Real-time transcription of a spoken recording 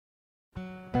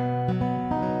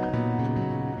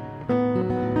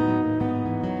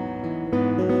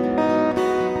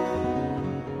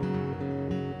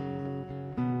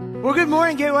Well, good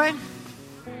morning, Gateway.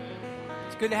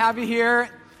 It's good to have you here.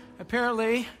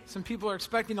 Apparently, some people are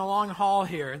expecting a long haul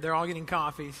here. They're all getting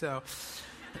coffee, so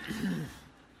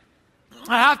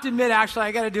I have to admit, actually,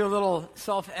 I got to do a little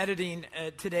self-editing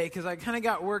today because I kind of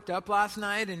got worked up last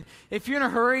night. And if you're in a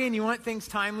hurry and you want things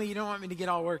timely, you don't want me to get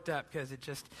all worked up because it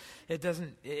just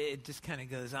kind of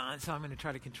goes on. So I'm going to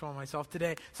try to control myself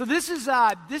today. So this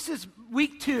is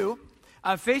week 2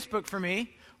 of Facebook for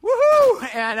me.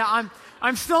 Woohoo! And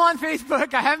I'm still on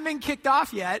Facebook. I haven't been kicked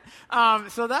off yet,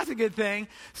 so that's a good thing.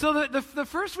 So the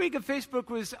first week of Facebook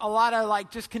was a lot of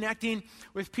like just connecting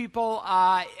with people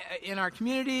in our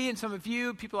community, and some of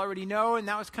you people already know, and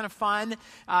that was kind of fun.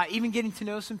 Even getting to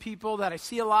know some people that I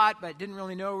see a lot but didn't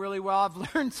really know really well.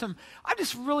 I've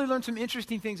just really learned some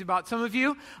interesting things about some of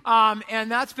you,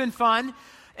 and that's been fun.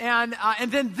 And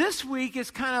then this week is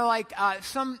kind of like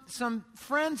some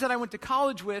friends that I went to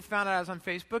college with found out I was on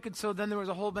Facebook, and so then there was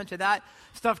a whole bunch of that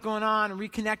stuff going on, and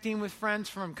reconnecting with friends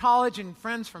from college and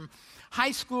friends from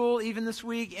high school even this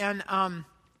week. And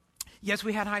yes,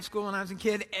 we had high school when I was a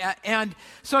kid, and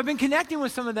so I've been connecting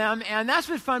with some of them, and that's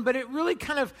been fun, but it really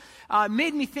kind of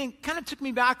made me think, kind of took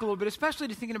me back a little bit, especially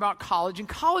to thinking about college. And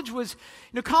college was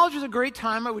a great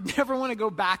time. I would never want to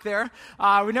go back there.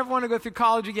 I would never want to go through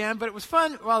college again, but it was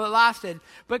fun while it lasted.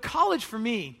 But college for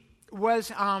me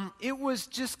was, it was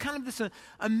just kind of this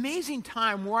amazing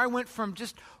time where I went from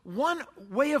just one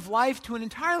way of life to an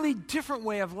entirely different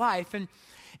way of life.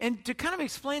 And to kind of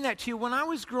explain that to you, when I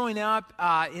was growing up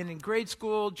in grade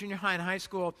school, junior high, and high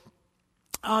school,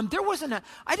 I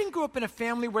didn't grow up in a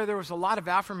family where there was a lot of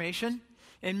affirmation.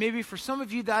 And maybe for some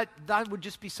of you that would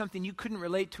just be something you couldn't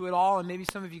relate to at all, and maybe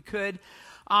some of you could.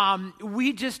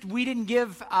 We didn't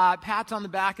give pats on the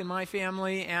back in my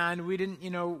family, and we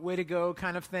didn't, way to go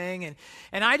kind of thing.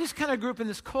 And I just kind of grew up in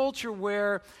this culture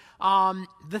where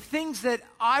the things that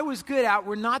I was good at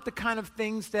were not the kind of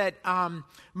things that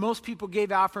most people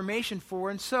gave affirmation for.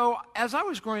 And so as I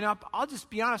was growing up, I'll just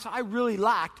be honest, I really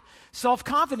lacked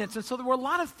self-confidence. And so there were a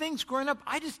lot of things growing up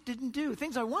I just didn't do,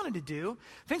 things I wanted to do,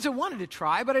 things I wanted to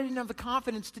try, but I didn't have the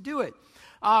confidence to do it.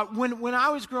 When I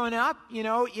was growing up,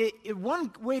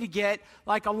 one way to get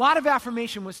like a lot of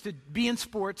affirmation was to be in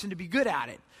sports and to be good at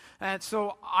it. And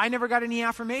so I never got any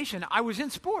affirmation. I was in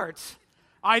sports.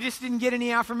 I just didn't get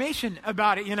any affirmation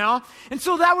about it, And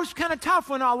so that was kind of tough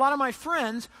when a lot of my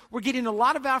friends were getting a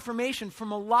lot of affirmation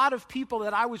from a lot of people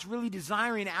that I was really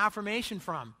desiring affirmation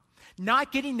from.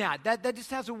 Not getting that. That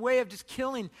just has a way of just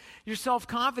killing your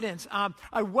self-confidence.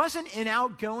 I wasn't an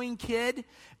outgoing kid.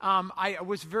 I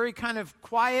was very kind of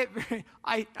quiet.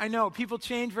 I know, people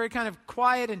change, very kind of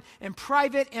quiet and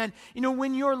private. And,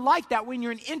 when you're like that, when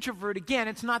you're an introvert, again,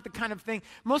 it's not the kind of thing.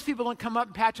 Most people don't come up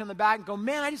and pat you on the back and go,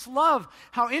 man, I just love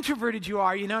how introverted you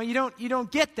are. You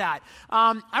don't get that.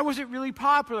 I wasn't really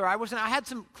popular. I had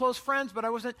some close friends, but I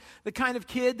wasn't the kind of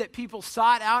kid that people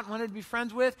sought out and wanted to be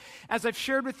friends with. As I've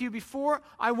shared with you before,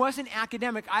 I wasn't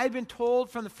academic. I had been told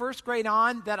from the first grade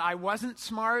on that I wasn't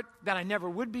smart, that I never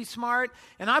would be smart,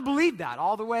 and I believed that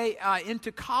all the way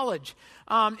into college.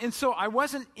 And so I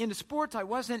wasn't into sports. I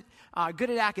wasn't good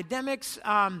at academics.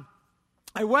 I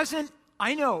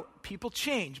know people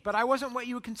change, but I wasn't what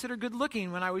you would consider good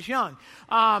looking when I was young.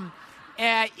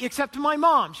 Except to my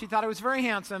mom. She thought I was very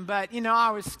handsome, but,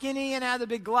 I was skinny and had the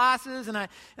big glasses and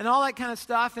all that kind of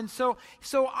stuff. And so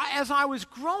as I was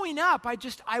growing up,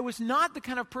 I was not the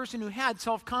kind of person who had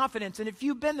self-confidence. And if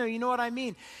you've been there, you know what I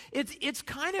mean.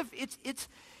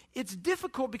 It's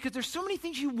difficult because there's so many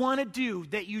things you want to do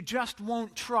that you just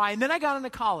won't try. And then I got into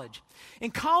college.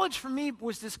 And college for me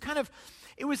was this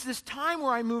time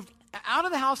where I moved out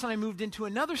of the house and I moved into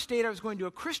another state. I was going to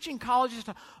a Christian college, just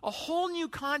a whole new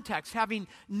context, having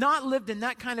not lived in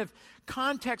that kind of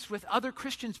context with other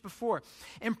Christians before.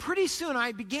 And pretty soon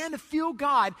I began to feel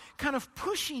God kind of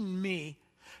pushing me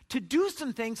to do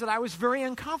some things that I was very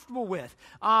uncomfortable with.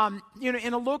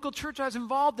 In a local church I was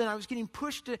involved in, I was getting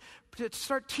pushed to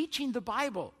start teaching the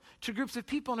Bible to groups of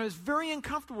people, and I was very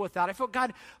uncomfortable with that. I felt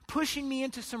God pushing me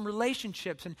into some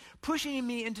relationships and pushing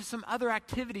me into some other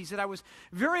activities that I was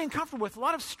very uncomfortable with. A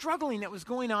lot of struggling that was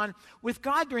going on with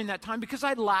God during that time because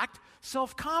I lacked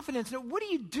self-confidence. Now, what do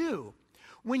you do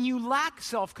when you lack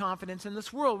self-confidence in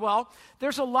this world? Well,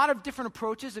 there's a lot of different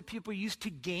approaches that people use to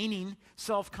gaining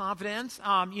self-confidence.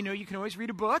 You can always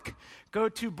read a book, go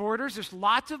to Borders. There's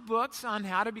lots of books on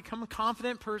how to become a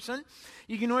confident person.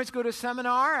 You can always go to a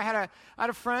seminar. I had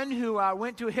a friend who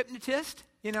went to a hypnotist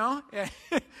You know,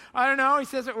 I don't know. He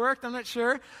says it worked. I'm not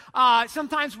sure.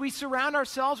 Sometimes we surround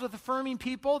ourselves with affirming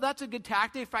people. That's a good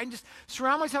tactic. If I can just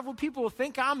surround myself with people who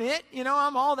think I'm it, you know,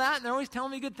 I'm all that, and they're always telling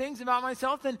me good things about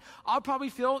myself, then I'll probably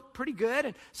feel pretty good.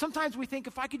 And sometimes we think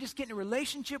if I could just get in a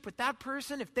relationship with that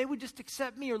person, if they would just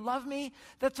accept me or love me,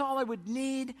 that's all I would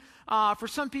need. For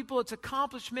some people, it's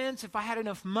accomplishments. If I had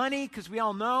enough money, because we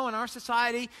all know in our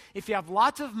society, if you have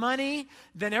lots of money,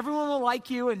 then everyone will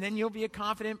like you, and then you'll be a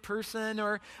confident person.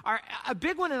 Or a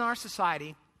big one in our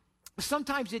society,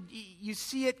 sometimes you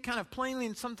see it kind of plainly,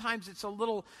 and sometimes it's a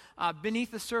little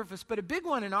beneath the surface, but a big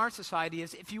one in our society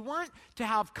is if you want to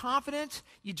have confidence,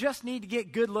 you just need to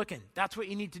get good looking. That's what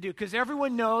you need to do, because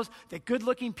everyone knows that good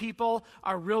looking people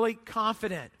are really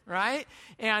confident, right?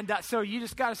 And so you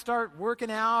just got to start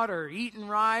working out or eating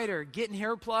right or getting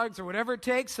hair plugs or whatever it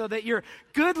takes so that you're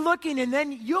good looking, and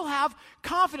then you'll have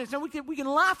confidence. Now we can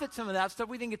laugh at some of that stuff.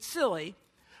 We think it's silly,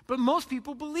 but most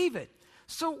people believe it.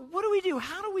 So what do?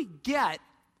 How do we get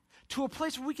to a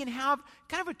place where we can have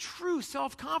kind of a true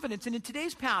self-confidence? And in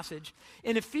today's passage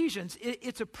in Ephesians,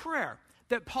 it's a prayer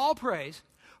that Paul prays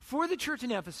for the church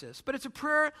in Ephesus, but it's a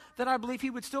prayer that I believe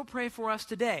he would still pray for us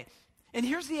today. And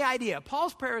here's the idea.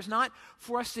 Paul's prayer is not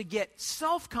for us to get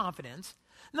self-confidence.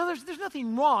 No, there's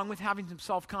nothing wrong with having some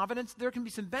self-confidence. There can be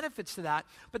some benefits to that,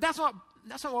 but that's not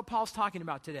what Paul's talking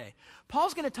about today.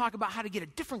 Paul's going to talk about how to get a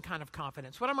different kind of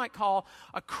confidence, what I might call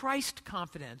a Christ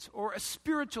confidence or a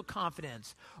spiritual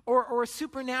confidence or a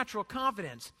supernatural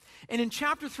confidence. And in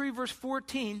chapter 3, verse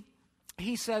 14,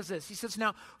 he says this. He says,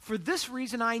 "Now, for this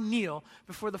reason I kneel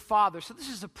before the Father." So this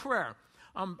is a prayer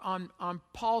on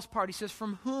Paul's part. He says,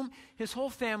 "From whom his whole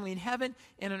family in heaven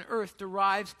and on earth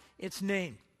derives its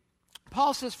name."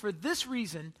 Paul says, for this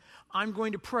reason, I'm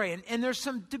going to pray. And there's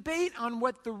some debate on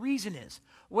what the reason is.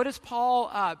 What is Paul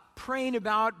praying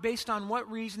about, based on what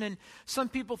reason? And some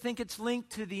people think it's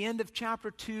linked to the end of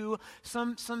chapter 2.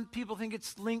 Some people think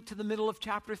it's linked to the middle of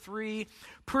chapter 3.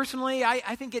 Personally,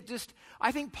 I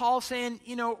think Paul's saying,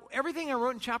 you know, everything I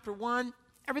wrote in chapter 1,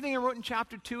 everything I wrote in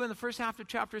chapter 2 and the first half of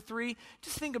chapter 3,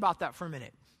 just think about that for a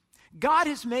minute. God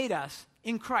has made us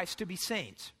in Christ to be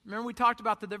saints. Remember we talked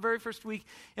about that the very first week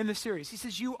in the series. He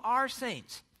says, you are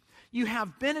saints. You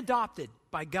have been adopted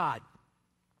by God.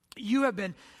 You have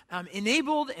been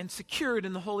enabled and secured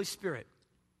in the Holy Spirit.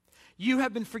 You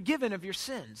have been forgiven of your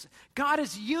sins. God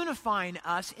is unifying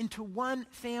us into one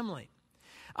family.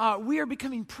 We are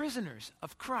becoming prisoners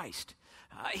of Christ.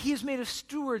 He has made us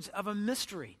stewards of a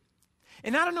mystery.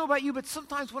 And I don't know about you, but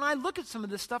sometimes when I look at some of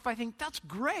this stuff, I think, that's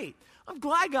great. I'm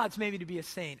glad God's made me to be a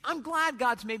saint. I'm glad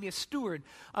God's made me a steward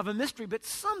of a mystery, but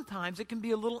sometimes it can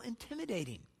be a little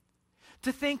intimidating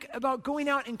to think about going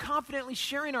out and confidently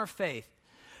sharing our faith,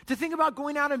 to think about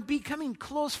going out and becoming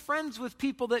close friends with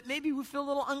people that maybe we feel a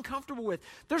little uncomfortable with.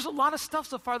 There's a lot of stuff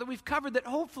so far that we've covered that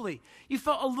hopefully you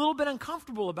felt a little bit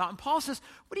uncomfortable about. And Paul says,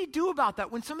 what do you do about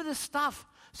that when some of this stuff,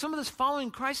 some of this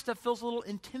following Christ stuff feels a little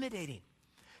intimidating?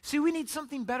 See, we need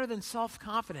something better than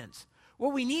self-confidence.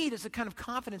 What we need is the kind of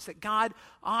confidence that God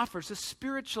offers, a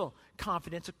spiritual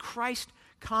confidence, a Christ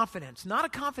confidence, not a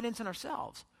confidence in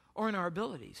ourselves or in our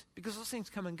abilities, because those things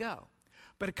come and go,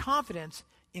 but a confidence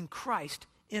in Christ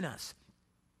in us.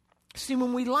 See,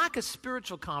 when we lack a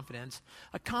spiritual confidence,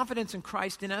 a confidence in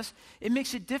Christ in us, it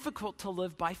makes it difficult to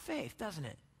live by faith, doesn't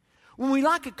it? When we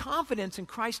lack a confidence in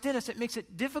Christ in us, it makes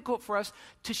it difficult for us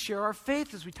to share our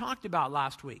faith, as we talked about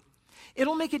last week.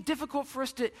 It'll make it difficult for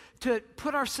us to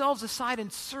put ourselves aside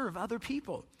and serve other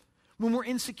people when we're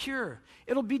insecure.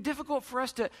 It'll be difficult for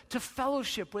us to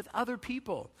fellowship with other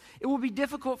people. It will be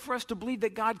difficult for us to believe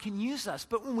that God can use us.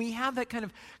 But when we have that kind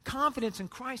of confidence in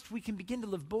Christ, we can begin to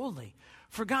live boldly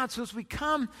for God. So as we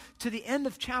come to the end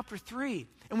of chapter 3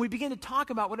 and we begin to talk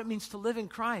about what it means to live in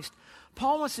Christ,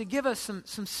 Paul wants to give us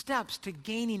some steps to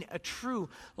gaining a true,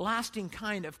 lasting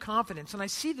kind of confidence. And I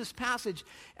see this passage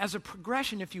as a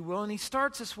progression, if you will, and he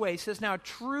starts this way. He says, now a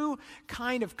true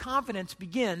kind of confidence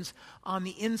begins on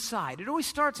the inside. It always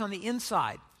starts on the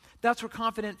inside. That's where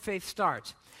confident faith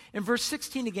starts. In verse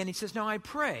 16 again, he says, now I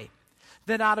pray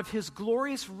that out of his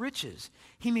glorious riches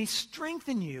he may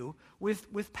strengthen you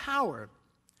with power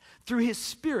through his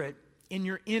Spirit in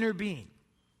your inner being.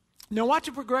 Now watch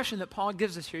a progression that Paul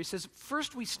gives us here. He says,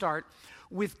 first we start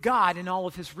with God in all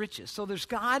of his riches. So there's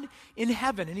God in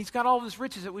heaven, and he's got all of his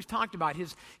riches that we've talked about.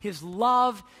 His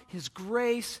love, his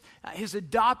grace, his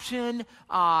adoption,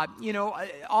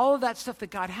 all of that stuff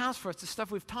that God has for us, the stuff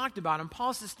we've talked about. And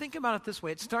Paul says, think about it this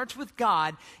way. It starts with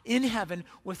God in heaven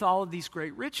with all of these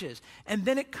great riches. And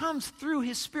then it comes through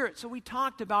his Spirit. So we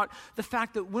talked about the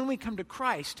fact that when we come to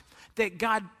Christ, that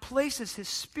God places his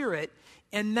Spirit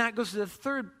And that goes to the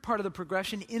third part of the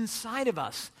progression inside of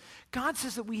us. God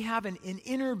says that we have an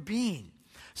inner being.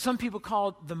 Some people call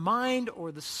it the mind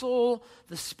or the soul,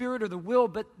 the spirit or the will,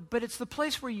 but it's the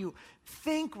place where you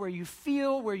think, where you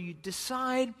feel, where you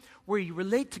decide, where you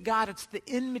relate to God. It's the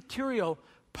immaterial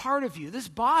part of you. This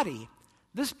body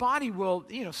will,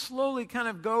 slowly kind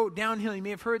of go downhill. You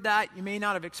may have heard that. You may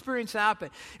not have experienced that,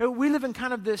 but we live in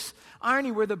kind of this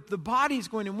irony where the body is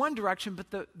going in one direction, but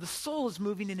the soul is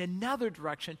moving in another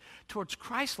direction towards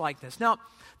Christ-likeness. Now,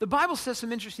 the Bible says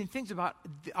some interesting things about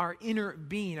our inner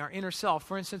being, our inner self.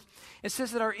 For instance, it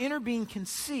says that our inner being can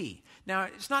see. Now,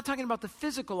 it's not talking about the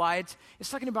physical eye. It's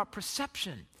talking about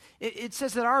perception. It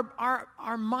says that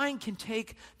our mind can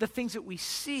take the things that we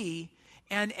see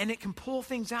and it can pull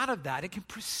things out of that. It can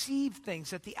perceive things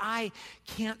that the eye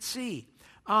can't see.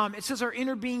 It says our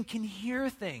inner being can hear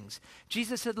things.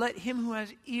 Jesus said, let him who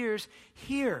has ears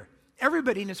hear.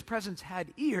 Everybody in his presence had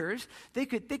ears. They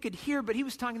could hear, but he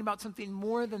was talking about something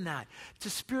more than that. To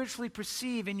spiritually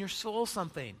perceive in your soul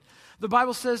something. The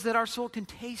Bible says that our soul can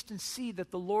taste and see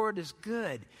that the Lord is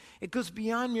good. It goes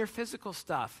beyond mere physical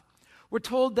stuff. We're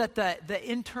told that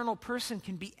the internal person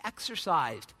can be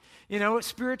exercised.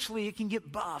 Spiritually it can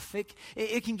get buff,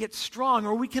 it can get strong,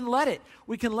 or we can let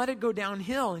it go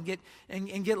downhill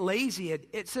and get lazy.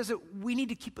 It says that we need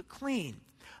to keep it clean.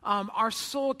 Our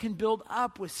soul can build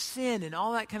up with sin and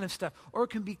all that kind of stuff, or it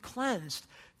can be cleansed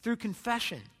through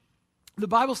confession. The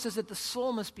Bible says that the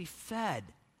soul must be fed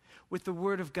with the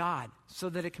Word of God so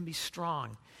that it can be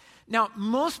strong. Now,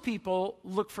 most people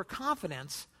look for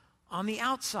confidence on the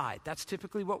outside. That's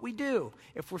typically what we do.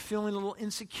 If we're feeling a little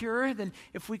insecure, then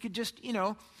if we could just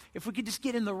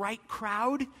get in the right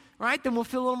crowd, right, then we'll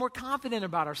feel a little more confident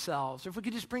about ourselves. Or if we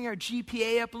could just bring our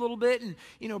GPA up a little bit and,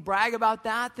 brag about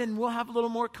that, then we'll have a little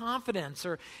more confidence.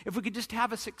 Or if we could just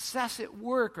have a success at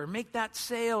work or make that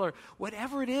sale or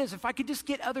whatever it is, if I could just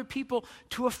get other people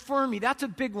to affirm me, that's a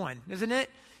big one, isn't it?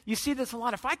 You see this a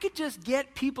lot. If I could just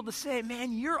get people to say,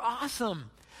 man, you're awesome,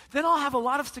 then I'll have a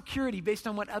lot of security based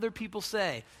on what other people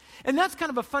say. And that's kind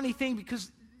of a funny thing because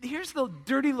here's the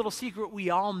dirty little secret we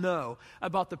all know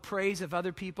about the praise of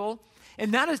other people.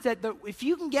 And that is that if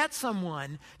you can get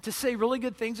someone to say really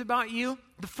good things about you,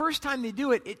 the first time they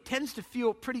do it, it tends to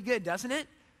feel pretty good, doesn't it?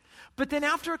 But then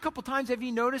after a couple times, have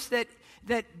you noticed that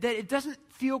it doesn't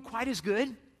feel quite as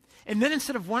good? And then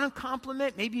instead of one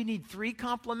compliment, maybe you need 3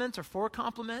 compliments or 4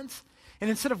 compliments. And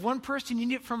instead of one person, you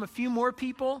need it from a few more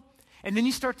people. And then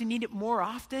you start to need it more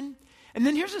often. And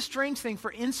then here's a strange thing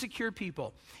for insecure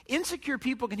people. Insecure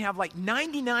people can have like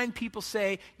 99 people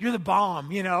say, you're the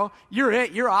bomb, you're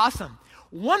it, you're awesome.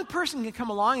 One person can come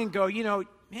along and go,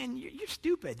 man, you're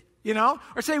stupid,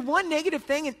 or say one negative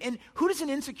thing. And who does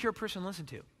an insecure person listen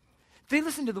to? They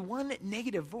listen to the one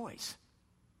negative voice.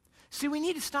 See, we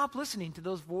need to stop listening to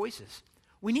those voices.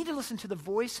 We need to listen to the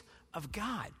voice of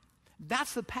God.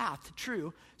 That's the path to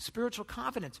true spiritual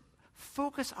confidence.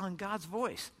 Focus on God's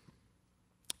voice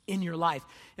in your life.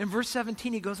 In verse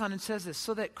 17, he goes on and says this,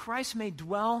 so that Christ may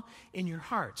dwell in your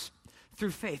hearts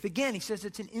through faith. Again, he says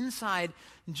it's an inside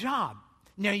job.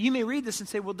 Now, you may read this and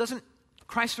say, well, doesn't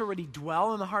Christ already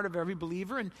dwell in the heart of every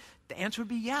believer? And the answer would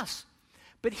be yes.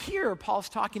 But here, Paul's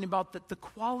talking about the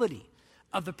quality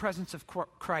of the presence of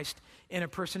Christ in a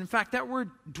person. In fact, that word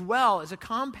dwell is a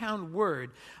compound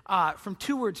word from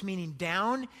 2 words meaning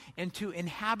down and to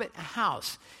inhabit a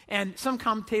house. And some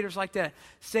commentators like to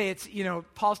say it's,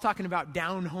 Paul's talking about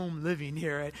down home living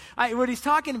here. What he's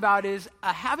talking about is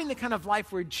having the kind of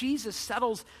life where Jesus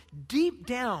settles deep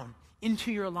down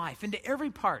into your life, into every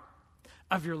part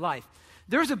of your life.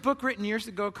 There was a book written years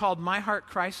ago called My Heart,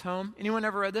 Christ's Home. Anyone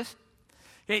ever read this?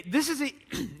 Okay, this is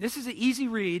an easy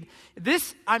read.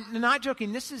 I'm not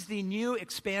joking, this is the new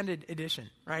expanded edition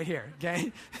right here,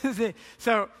 okay?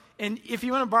 So, and if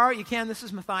you want to borrow it, you can. This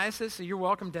is Matthias's, so you're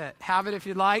welcome to have it if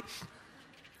you'd like.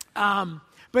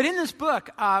 But in this book,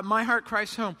 My Heart,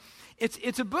 Christ's Home,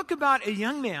 it's a book about a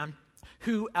young man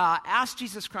who asked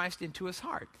Jesus Christ into his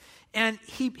heart. And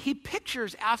he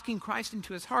pictures asking Christ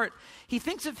into his heart. He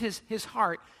thinks of his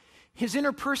heart, his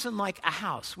inner person, like a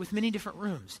house with many different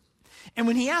rooms. And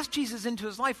when he asks Jesus into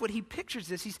his life, what he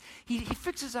pictures is he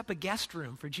fixes up a guest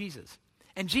room for Jesus.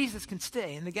 And Jesus can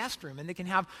stay in the guest room, and they can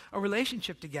have a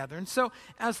relationship together. And so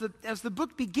as the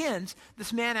book begins,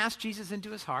 this man asks Jesus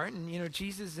into his heart, and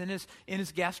Jesus is in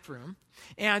his guest room.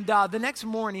 And the next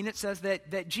morning, it says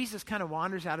that Jesus kind of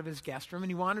wanders out of his guest room, and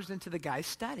he wanders into the guy's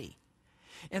study.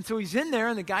 And so he's in there,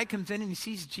 and the guy comes in, and he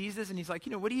sees Jesus, and he's like,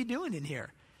 what are you doing in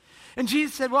here? And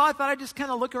Jesus said, well, I thought I'd just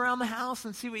kind of look around the house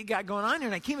and see what you got going on here.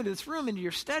 And I came into this room, into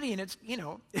your study, and it's,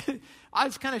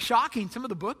 it's kind of shocking. Some of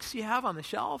the books you have on the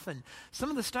shelf and some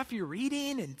of the stuff you're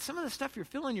reading and some of the stuff you're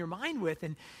filling your mind with.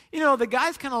 And, the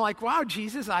guy's kind of like, wow,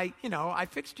 Jesus, I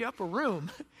fixed you up a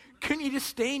room. Couldn't you just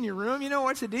stay in your room?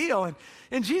 What's the deal?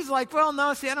 And Jesus is like, well,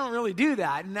 no, see, I don't really do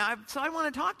that. And so I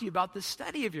want to talk to you about this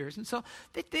study of yours. And so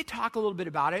they talk a little bit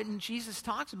about it. And Jesus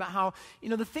talks about how,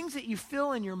 the things that you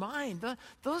fill in your mind,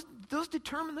 those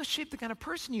determine, those shape the kind of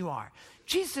person you are.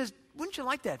 Jesus says, wouldn't you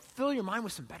like that? Fill your mind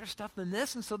with some better stuff than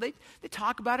this. And so they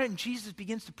talk about it, and Jesus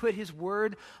begins to put his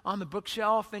word on the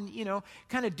bookshelf and,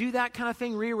 kind of do that kind of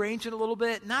thing, rearrange it a little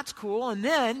bit, and that's cool. And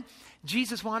then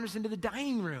Jesus wanders into the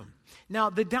dining room. Now,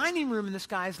 the dining room in this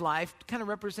guy's life kind of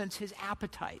represents his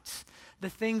appetites, the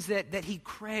things that he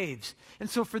craves. And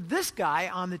so for this guy,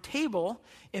 on the table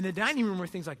in the dining room were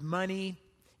things like money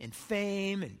and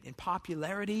fame and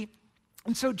popularity.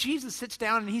 And so Jesus sits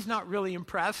down, and he's not really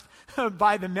impressed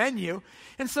by the menu.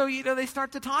 And so, they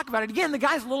start to talk about it. Again, the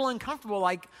guy's a little uncomfortable,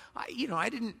 like,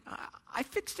 I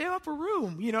fixed up a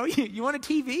room. You want a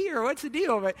TV, or what's the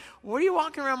deal? But what are you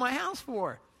walking around my house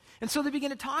for? And so they begin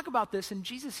to talk about this, and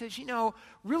Jesus says,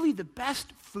 really the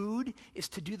best food is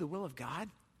to do the will of God.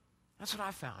 That's what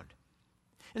I found.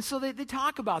 And so they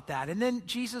talk about that. And then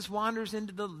Jesus wanders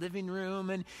into the living room,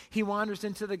 and he wanders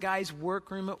into the guy's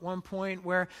workroom at one point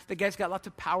where the guy's got lots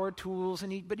of power tools,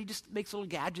 but he just makes little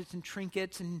gadgets and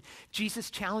trinkets, and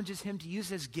Jesus challenges him to use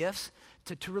his gifts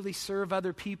to really serve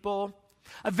other people.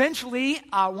 Eventually,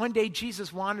 one day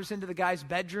Jesus wanders into the guy's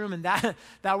bedroom, and that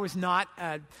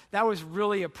was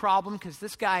really a problem because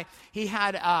this guy, he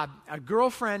had a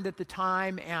girlfriend at the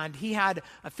time, and he had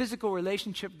a physical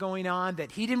relationship going on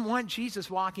that he didn't want Jesus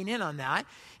walking in on that,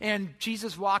 and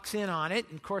Jesus walks in on it,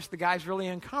 and of course the guy's really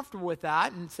uncomfortable with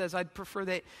that and says, I'd prefer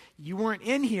that you weren't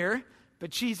in here. But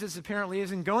Jesus apparently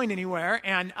isn't going anywhere,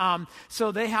 and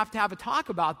so they have to have a talk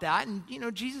about that, and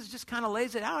Jesus just kind of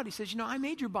lays it out. He says, I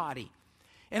made your body.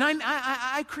 And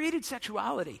I created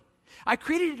sexuality. I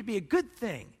created it to be a good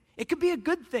thing. It could be a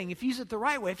good thing if you use it the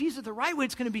right way. If you use it the right way,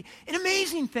 it's going to be an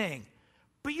amazing thing.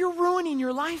 But you're ruining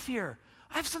your life here.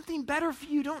 I have something better for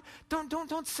you.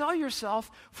 Don't sell yourself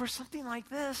for something like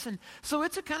this. And so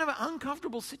it's a kind of an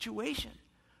uncomfortable situation.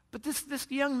 But this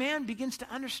young man begins to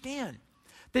understand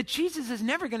that Jesus is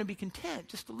never going to be content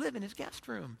just to live in his guest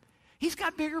room. He's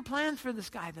got bigger plans for this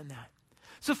guy than that.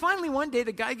 So finally, one day,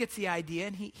 the guy gets the idea,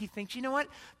 and he thinks, you know what?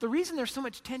 The reason there's so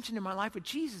much tension in my life with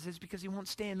Jesus is because he won't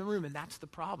stay in the room, and that's the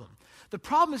problem. The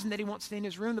problem isn't that he won't stay in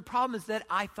his room. The problem is that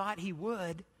I thought he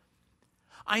would.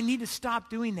 I need to stop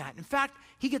doing that. In fact,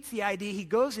 he gets the idea. He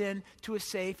goes in to a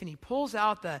safe, and he pulls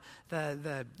out the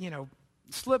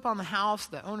slip on the house,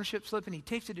 the ownership slip, and he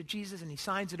takes it to Jesus, and he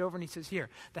signs it over, and he says, here,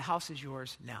 the house is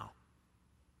yours now.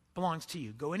 Belongs to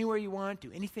you. Go anywhere you want. Do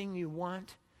anything you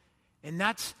want. And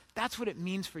that's what it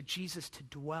means for Jesus to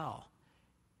dwell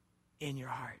in your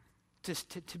heart,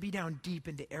 to be down deep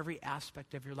into every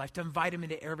aspect of your life, to invite him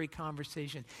into every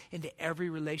conversation, into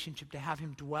every relationship, to have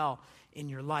him dwell in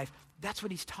your life. That's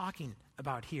what he's talking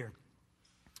about here.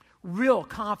 Real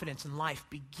confidence in life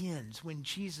begins when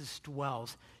Jesus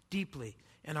dwells deeply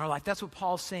in our life. That's what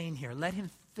Paul's saying here. Let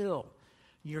him fill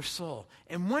your soul.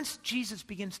 And once Jesus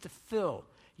begins to fill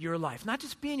your life, not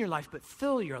just be in your life, but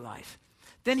fill your life,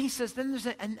 then he says, then there's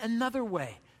another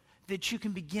way that you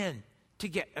can begin to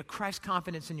get a Christ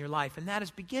confidence in your life, and that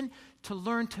is begin to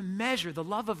learn to measure the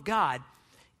love of God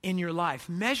in your life.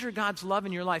 Measure God's love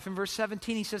in your life. In verse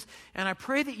 17, he says, and I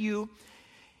pray that you,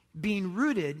 being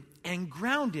rooted and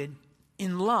grounded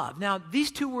in love. Now,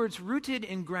 these two words, rooted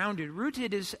and grounded.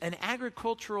 Rooted is an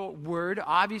agricultural word,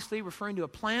 obviously referring to a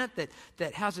plant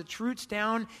that has its roots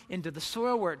down into the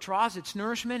soil where it draws its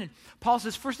nourishment. And Paul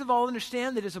says, first of all,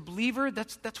 understand that as a believer,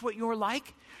 that's what you're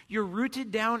like. You're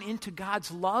rooted down into God's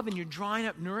love, and you're drawing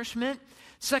up nourishment.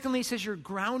 Secondly, he says you're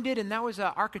grounded, and that was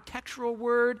an architectural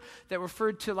word that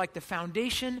referred to like the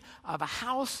foundation of a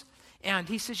house. And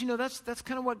he says, that's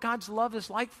kind of what God's love is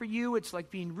like for you. It's like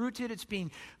being rooted, it's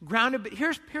being grounded. But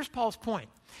here's Paul's point.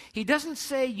 He doesn't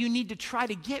say you need to try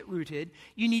to get rooted,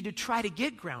 you need to try to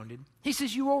get grounded. He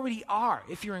says you already are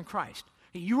if you're in Christ.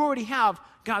 You already have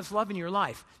God's love in your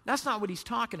life. That's not what he's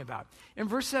talking about. In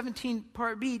verse 17,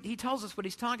 part B, he tells us what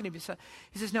he's talking about.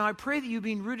 He says, now I pray that you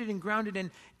being rooted and grounded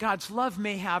in God's love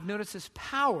may have, notice this,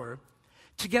 power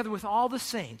together with all the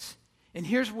saints. And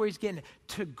here's where he's getting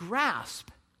to grasp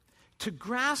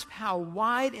how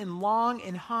wide and long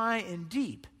and high and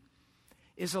deep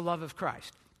is the love of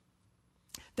Christ.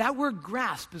 That word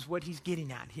grasp is what he's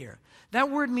getting at here. That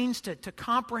word means to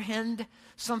comprehend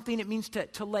something. It means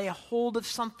to lay a hold of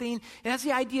something. It has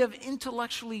the idea of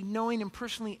intellectually knowing and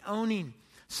personally owning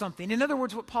something. In other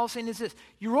words, what Paul's saying is this: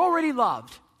 you're already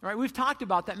loved. Right? We've talked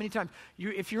about that many times.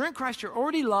 If you're in Christ, you're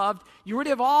already loved. You already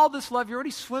have all this love. You're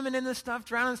already swimming in this stuff,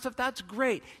 drowning in stuff. That's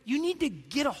great. You need to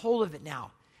get a hold of it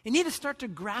now. You need to start to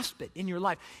grasp it in your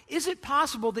life. Is it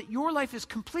possible that your life is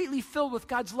completely filled with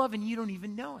God's love and you don't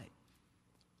even know it?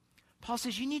 Paul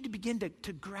says you need to begin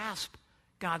to grasp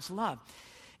God's love.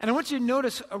 And I want you to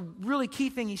notice a really key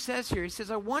thing he says here. He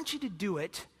says, I want you to do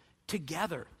it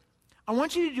together. I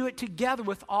want you to do it together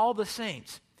with all the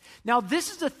saints. Now,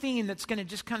 this is a theme that's going to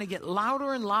just kind of get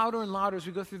louder and louder and louder as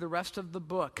we go through the rest of the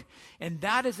book. And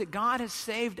that is that God has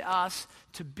saved us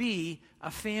to be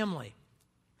a family.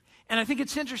 And I think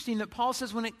it's interesting that Paul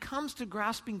says when it comes to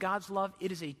grasping God's love,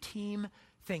 it is a team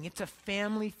thing. It's a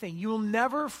family thing. You will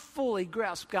never fully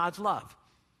grasp God's love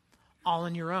all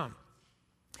on your own.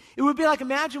 It would be like,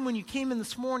 imagine when you came in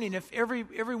this morning, if every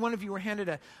one of you were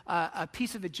handed a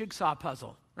piece of a jigsaw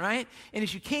puzzle, right? And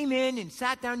as you came in and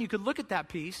sat down, you could look at that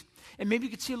piece, and maybe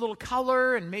you could see a little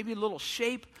color and maybe a little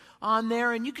shape on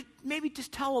there, and you could maybe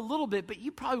just tell a little bit, but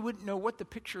you probably wouldn't know what the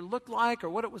picture looked like or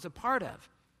what it was a part of.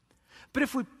 But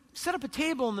if we set up a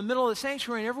table in the middle of the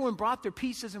sanctuary and everyone brought their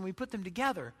pieces and we put them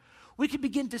together, we could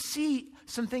begin to see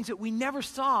some things that we never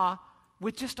saw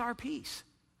with just our piece.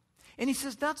 And he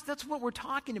says that's what we're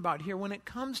talking about here when it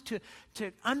comes to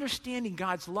understanding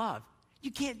God's love. You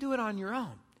can't do it on your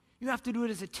own. You have to do it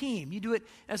as a team. You do it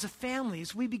as a family.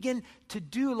 As we begin to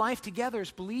do life together as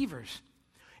believers,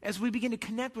 as we begin to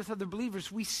connect with other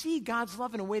believers, we see God's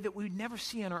love in a way that we would never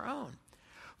see on our own.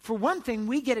 For one thing,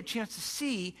 we get a chance to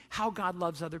see how God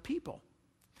loves other people.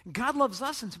 God loves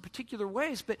us in some particular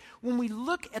ways, but when we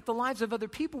look at the lives of other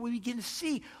people, we begin to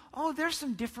see, oh, there's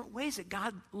some different ways that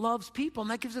God loves people, and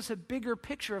that gives us a bigger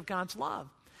picture of God's love.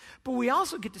 But we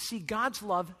also get to see God's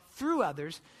love through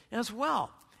others as well.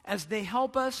 As they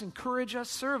help us, encourage us,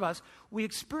 serve us, we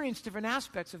experience different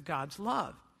aspects of God's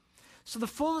love. So the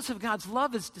fullness of God's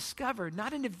love is discovered,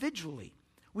 not individually.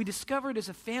 We discover it as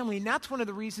a family, and that's one of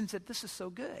the reasons that this is so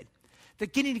good.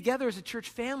 That getting together as a church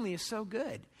family is so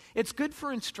good. It's good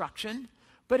for instruction,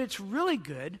 but it's really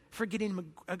good for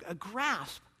getting a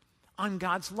grasp on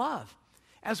God's love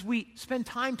as we spend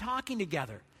time talking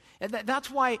together. And that's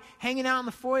why hanging out in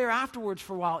the foyer afterwards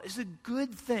for a while is a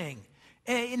good thing.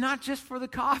 And not just for the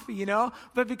coffee,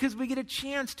 but because we get a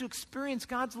chance to experience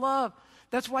God's love.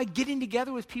 That's why getting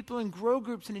together with people in grow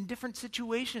groups and in different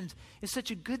situations is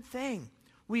such a good thing.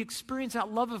 We experience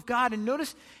that love of God. And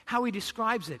notice how he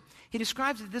describes it. He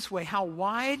describes it this way: how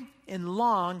wide and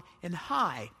long and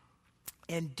high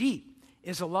and deep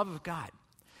is the love of God.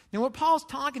 Now, what Paul's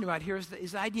talking about here is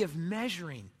the idea of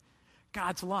measuring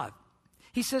God's love.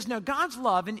 He says, now God's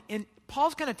love, and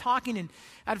Paul's kind of talking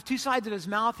out of two sides of his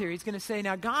mouth here. He's going to say,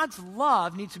 now God's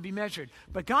love needs to be measured.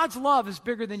 But God's love is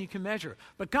bigger than you can measure.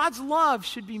 But God's love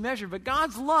should be measured. But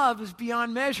God's love is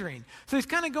beyond measuring. So he's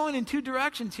kind of going in two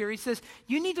directions here. He says,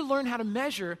 you need to learn how to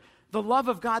measure the love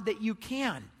of God that you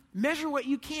can. Measure what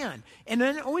you can. And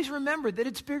then always remember that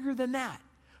it's bigger than that.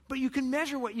 But you can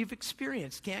measure what you've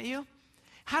experienced, can't you?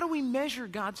 How do we measure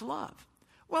God's love?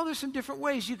 Well, there's some different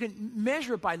ways. You can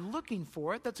measure it by looking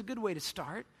for it. That's a good way to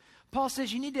start. Paul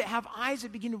says you need to have eyes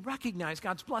that begin to recognize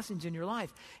God's blessings in your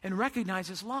life and recognize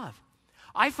his love.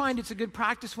 I find it's a good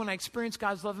practice when I experience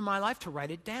God's love in my life to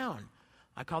write it down.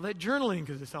 I call that journaling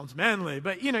because it sounds manly,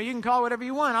 but you can call it whatever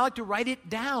you want. I like to write it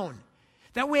down.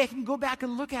 That way I can go back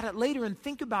and look at it later and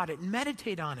think about it and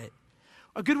meditate on it.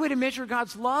 A good way to measure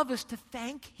God's love is to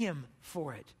thank him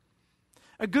for it.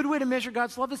 A good way to measure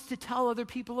God's love is to tell other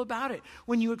people about it.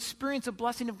 When you experience a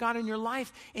blessing of God in your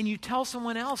life and you tell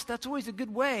someone else, that's always a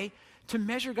good way to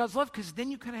measure God's love, because then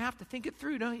you kind of have to think it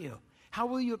through, don't you? How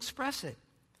will you express it?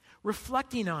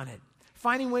 Reflecting on it.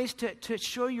 Finding ways to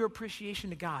show your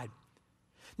appreciation to God.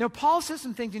 Now, Paul says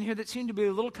some things in here that seem to be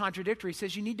a little contradictory. He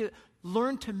says you need to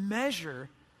learn to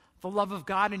measure the love of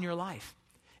God in your life.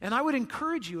 And I would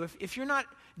encourage you, if you're not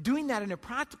doing that in a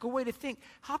practical way, to think,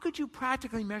 how could you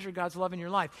practically measure God's love in your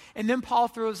life? And then Paul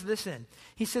throws this in.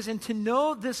 He says, and to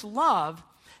know this love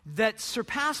that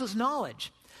surpasses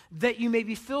knowledge, that you may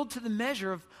be filled to the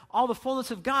measure of all the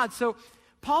fullness of God. So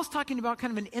Paul's talking about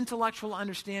kind of an intellectual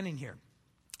understanding here.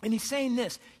 And he's saying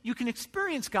this: you can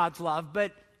experience God's love,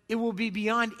 but it will be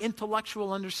beyond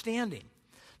intellectual understanding.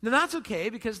 Now that's okay,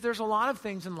 because there's a lot of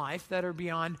things in life that are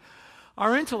beyond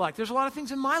our intellect. There's a lot of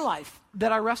things in my life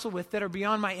that I wrestle with that are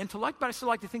beyond my intellect, but I still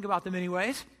like to think about them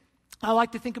anyways. I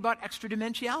like to think about extra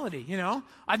dimensionality, you know?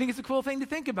 I think it's a cool thing to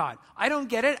think about. I don't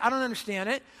get it. I don't understand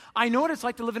it. I know what it's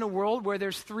like to live in a world where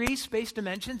there's 3 space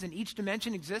dimensions and each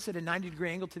dimension exists at a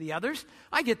 90-degree angle to the others.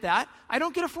 I get that. I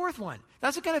don't get a 4th one.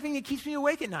 That's the kind of thing that keeps me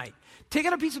awake at night. Take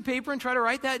out a piece of paper and try to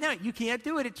write that down. You can't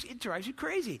do it. It drives you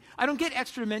crazy. I don't get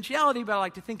extra dimensionality, but I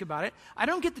like to think about it. I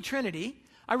don't get the Trinity.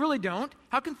 I really don't.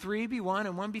 How can 3 be 1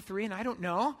 and 1 be 3? And I don't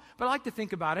know, but I like to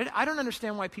think about it. I don't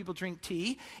understand why people drink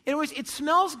tea. It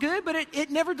smells good, but it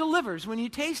never delivers when you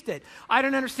taste it. I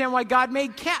don't understand why God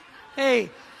made I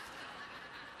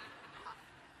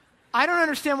don't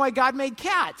understand why God made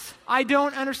cats. I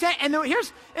don't understand. And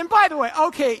by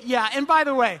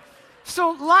the way,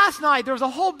 so last night there was a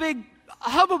whole big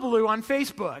hubbubaloo on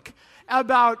Facebook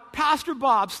about Pastor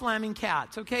Bob slamming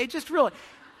cats, okay? Just really.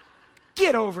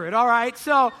 Get over it, all right?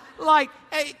 So,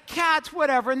 hey, cats,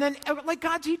 whatever. And then,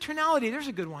 God's eternality, there's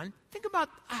a good one. Think about,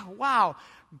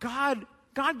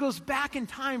 God goes back in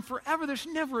time forever. There's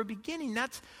never a beginning.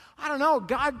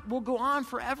 God will go on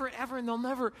forever and ever, and they'll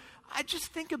never. I just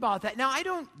think about that. Now, I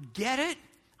don't get it.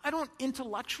 I don't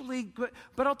intellectually,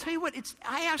 but I'll tell you what,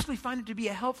 I actually find it to be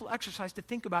a helpful exercise to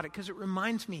think about it because it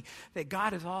reminds me that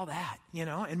God is all that,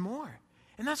 and more.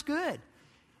 And that's good.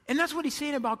 And that's what he's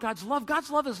saying about God's love. God's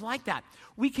love is like that.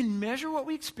 We can measure what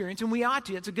we experience, and we ought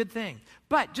to. It's a good thing.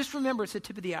 But just remember, it's the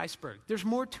tip of the iceberg. There's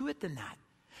more to it than that.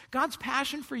 God's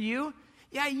passion for you,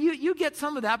 you get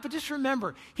some of that, but just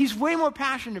remember, he's way more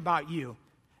passionate about you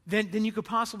than you could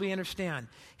possibly understand.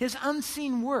 His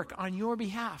unseen work on your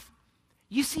behalf.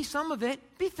 You see some of it,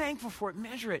 be thankful for it,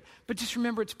 measure it, but just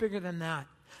remember it's bigger than that.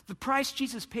 The price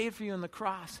Jesus paid for you on the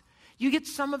cross. You get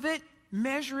some of it,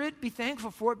 measure it, be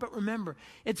thankful for it, but remember,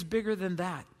 it's bigger than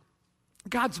that.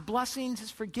 God's blessings,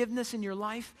 his forgiveness in your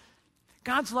life,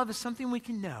 God's love is something we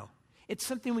can know. It's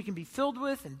something we can be filled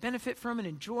with and benefit from and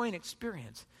enjoy and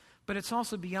experience. But it's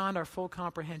also beyond our full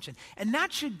comprehension. And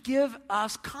that should give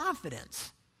us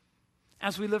confidence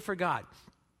as we live for God.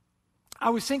 I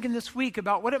was thinking this week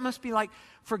about what it must be like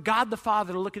for God the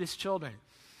Father to look at his children.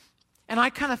 And I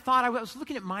kind of thought, I was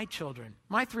looking at my children,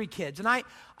 my 3 kids, and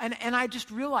I just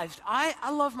realized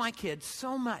I love my kids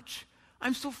so much.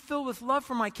 I'm so filled with love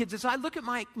for my kids. As I look at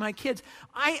my kids,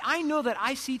 I know that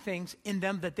I see things in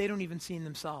them that they don't even see in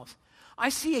themselves. I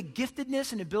see a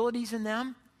giftedness and abilities in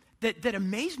them that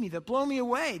amaze me, that blow me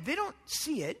away. They don't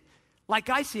see it like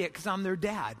I see it because I'm their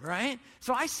dad, right?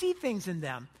 So I see things in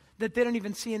them that they don't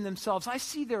even see in themselves. I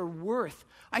see their worth.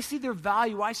 I see their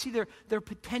value. I see their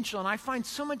potential. And I find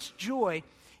so much joy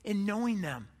in knowing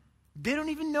them. They don't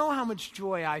even know how much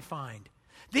joy I find.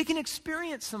 They can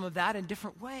experience some of that in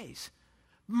different ways.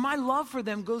 My love for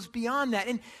them goes beyond that.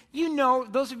 And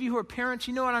those of you who are parents,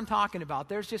 you know what I'm talking about.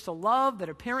 There's just a love that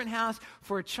a parent has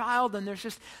for a child, and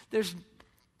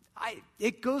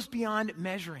it goes beyond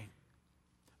measuring.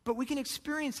 But we can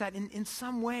experience that in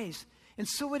some ways. And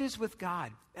so it is with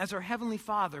God. As our Heavenly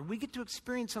Father, we get to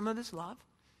experience some of this love,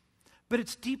 but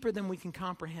it's deeper than we can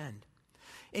comprehend.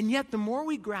 And yet, the more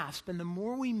we grasp and the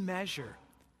more we measure,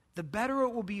 the better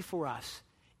it will be for us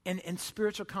and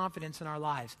spiritual confidence in our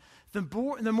lives. The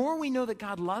more we know that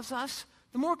God loves us,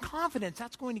 the more confidence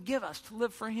that's going to give us to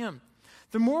live for him.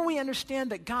 The more we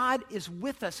understand that God is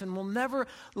with us and will never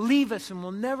leave us and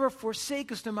will never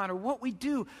forsake us no matter what we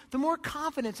do, the more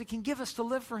confidence it can give us to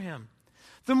live for him.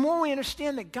 The more we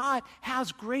understand that God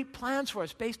has great plans for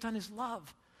us based on his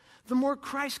love, the more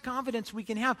Christ confidence we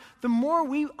can have, the more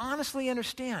we honestly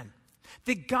understand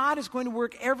that God is going to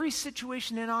work every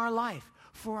situation in our life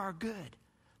for our good,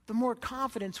 the more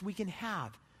confidence we can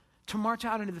have to march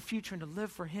out into the future and to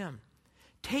live for him.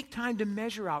 Take time to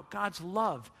measure out God's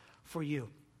love for you.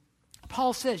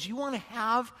 Paul says, you want to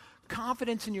have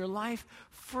confidence in your life?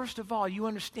 First of all, you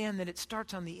understand that it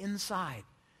starts on the inside.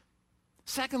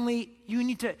 Secondly, you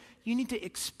need to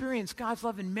experience God's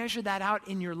love and measure that out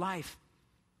in your life.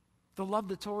 The love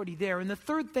that's already there. And the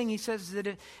third thing he says is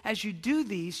that as you do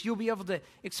these, you'll be able to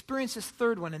experience this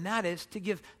third one, and that is to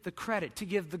give the credit, to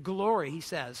give the glory, he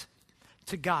says,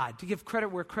 to God, to give credit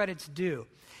where credit's due.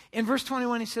 In verse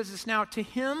 21, he says this, now to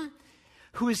him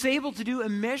who is able to do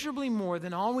immeasurably more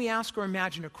than all we ask or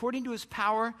imagine, according to his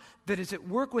power that is at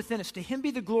work within us. To him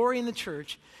be the glory in the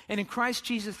church and in Christ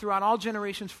Jesus throughout all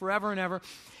generations, forever and ever.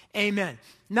 Amen.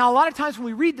 Now, a lot of times when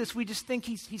we read this, we just think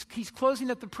he's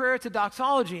closing up the prayer to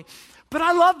doxology. But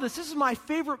I love this. This is my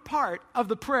favorite part of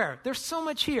the prayer. There's so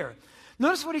much here.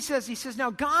 Notice what he says. He says, now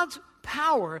God's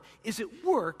power is at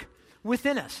work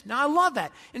within us. Now, I love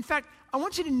that. In fact, I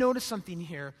want you to notice something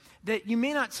here that you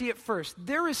may not see at first.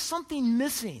 There is something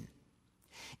missing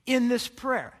in this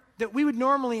prayer that we would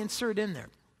normally insert in there.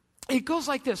 It goes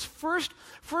like this. First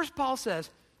Paul says,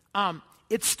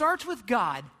 it starts with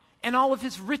God and all of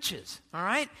his riches, all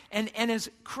right? And as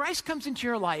Christ comes into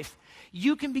your life,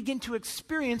 you can begin to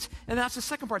experience, and that's the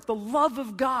second part, the love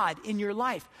of God in your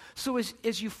life. So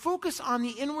as you focus on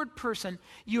the inward person,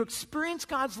 you experience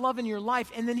God's love in your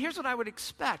life, and then here's what I would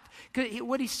expect.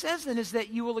 What he says then is that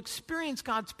you will experience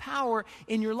God's power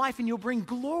in your life, and you'll bring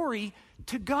glory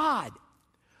to God.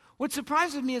 What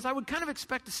surprises me is I would kind of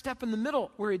expect a step in the middle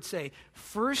where he'd say,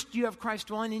 first you have Christ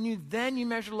dwelling in you, then you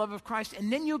measure the love of Christ,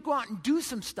 and then you'll go out and do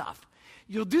some stuff.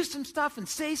 You'll do some stuff and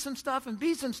say some stuff and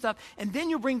be some stuff, and then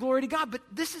you'll bring glory to God. But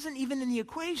this isn't even in the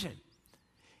equation.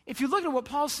 If you look at what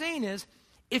Paul's saying is,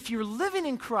 if you're living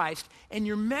in Christ and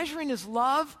you're measuring his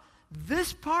love,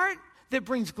 this part that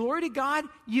brings glory to God,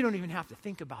 you don't even have to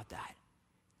think about that.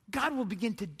 God will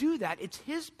begin to do that. It's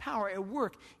his power at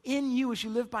work in you as you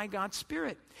live by God's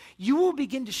Spirit. You will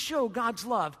begin to show God's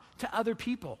love to other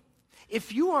people.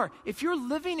 If you're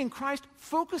living in Christ,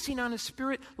 focusing on his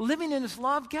Spirit, living in his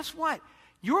love, guess what?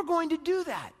 You're going to do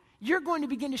that. You're going to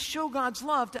begin to show God's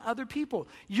love to other people.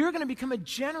 You're going to become a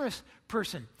generous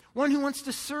person, one who wants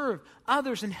to serve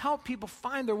others and help people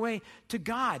find their way to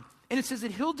God. And it says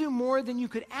that he'll do more than you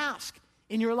could ask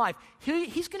in your life.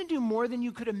 He's going to do more than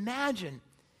you could imagine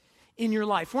in your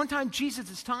life. One time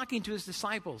Jesus is talking to his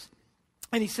disciples,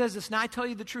 and he says this, "Now I tell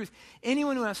you the truth,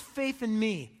 anyone who has faith in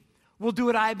me will do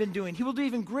what I've been doing. He will do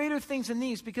even greater things than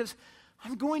these because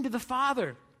I'm going to the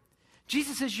Father."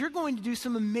 Jesus says, you're going to do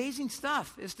some amazing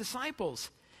stuff as disciples.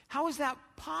 How is that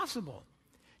possible?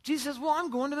 Jesus says, well, I'm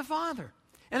going to the Father,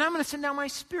 and I'm going to send down my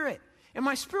Spirit, and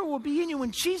my Spirit will be in you.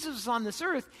 When Jesus was on this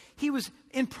earth, he was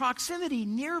in proximity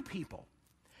near people.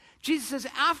 Jesus says,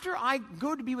 after I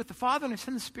go to be with the Father and I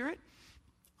send the Spirit,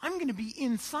 I'm going to be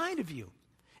inside of you.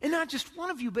 And not just one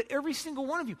of you, but every single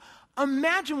one of you.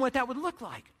 Imagine what that would look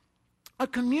like. A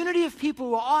community of people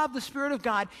who all have the Spirit of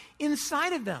God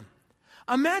inside of them.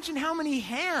 Imagine how many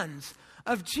hands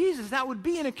of Jesus that would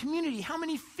be in a community. How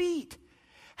many feet?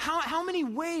 How many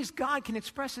ways God can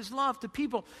express his love to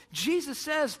people. Jesus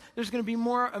says there's going to be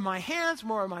more of my hands,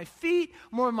 more of my feet,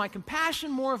 more of my compassion,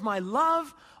 more of my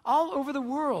love all over the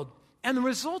world. And the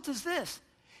result is this.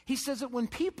 He says that when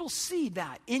people see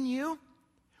that in you,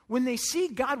 when they see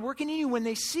God working in you, when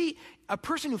they see a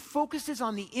person who focuses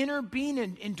on the inner being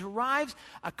and derives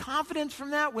a confidence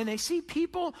from that, when they see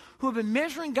people who have been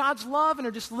measuring God's love and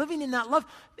are just living in that love,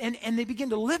 and they begin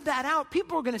to live that out,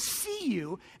 people are going to see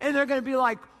you and they're going to be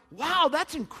like, wow,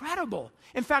 that's incredible.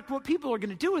 In fact, what people are going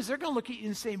to do is they're going to look at you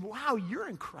and say, wow, you're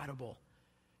incredible.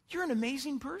 You're an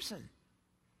amazing person.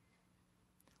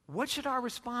 What should our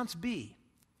response be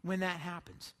when that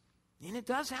happens? And it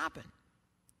does happen.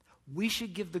 We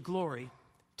should give the glory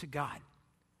to God.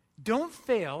 Don't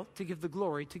fail to give the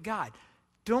glory to God.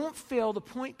 Don't fail to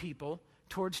point people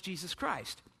towards Jesus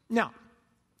Christ. Now,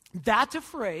 that's a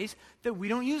phrase that we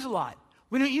don't use a lot.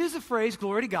 We don't use the phrase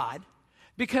glory to God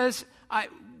because,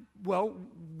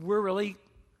 we're really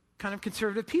kind of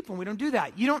conservative people, and we don't do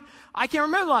that. I can't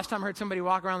remember the last time I heard somebody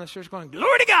walk around the church going,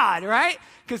 glory to God, right?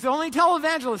 Because only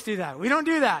televangelists do that. We don't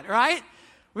do that, right?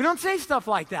 We don't say stuff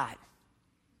like that.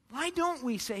 Why don't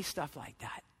we say stuff like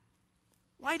that?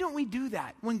 Why don't we do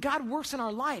that? When God works in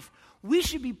our life, we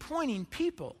should be pointing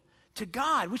people to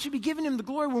God. We should be giving him the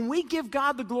glory. When we give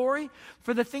God the glory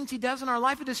for the things he does in our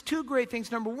life, it does two great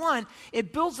things. Number one,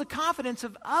 it builds the confidence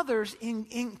of others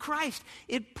in Christ.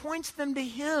 It points them to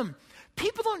him.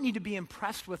 People don't need to be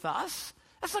impressed with us.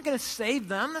 That's not going to save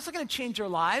them. That's not going to change their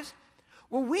lives.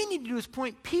 What we need to do is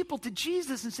point people to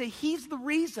Jesus and say, he's the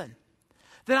reason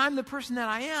that I'm the person that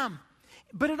I am.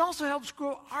 But it also helps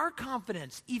grow our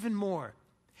confidence even more.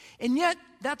 And yet,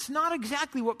 that's not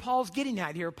exactly what Paul's getting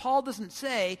at here. Paul doesn't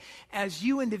say, as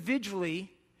you individually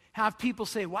have people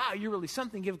say, wow, you're really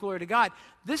something, give glory to God.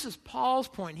 This is Paul's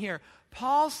point here.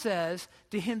 Paul says,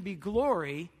 to him be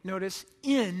glory, notice,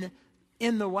 in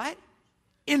the what?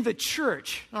 In the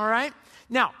church, all right?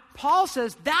 Now, Paul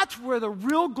says that's where the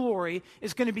real glory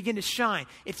is going to begin to shine.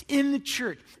 It's in the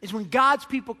church. It's when God's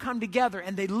people come together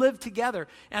and they live together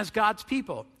as God's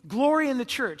people. Glory in the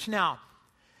church. Now,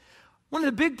 one of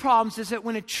the big problems is that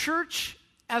when a church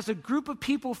as a group of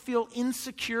people feel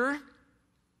insecure,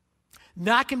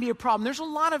 that can be a problem. There's a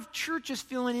lot of churches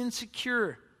feeling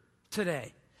insecure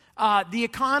today. The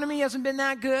economy hasn't been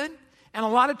that good, and a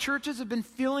lot of churches have been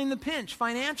feeling the pinch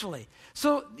financially.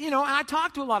 So, and I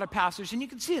talk to a lot of pastors, and you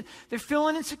can see it. They're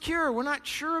feeling insecure. We're not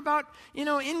sure about,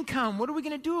 income. What are we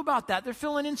going to do about that? They're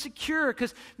feeling insecure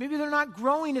because maybe they're not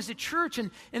growing as a church,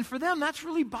 and for them, that's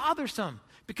really bothersome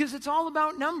Because it's all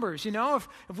about numbers, you know. If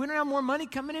we don't have more money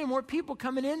coming in, more people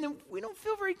coming in, then we don't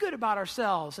feel very good about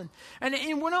ourselves. And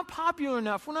we're not popular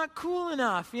enough. We're not cool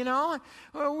enough, you know.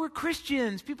 We're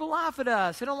Christians. People laugh at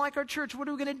us. They don't like our church. What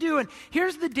are we going to do? And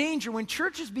here's the danger. When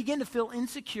churches begin to feel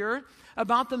insecure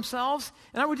about themselves,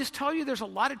 and I would just tell you there's a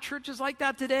lot of churches like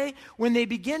that today, when they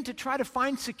begin to try to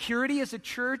find security as a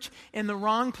church in the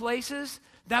wrong places,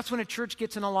 that's when a church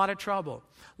gets in a lot of trouble.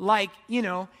 Like, you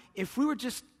know, if we were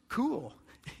just cool,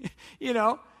 you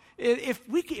know, if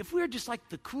we were just like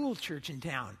the cool church in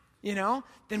town, you know,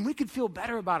 then we could feel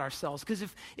better about ourselves. Because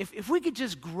if we could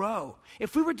just grow,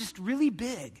 if we were just really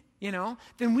big, you know,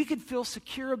 then we could feel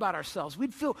secure about ourselves. We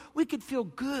could feel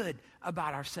good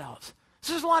about ourselves.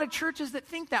 So there's a lot of churches that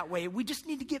think that way. We just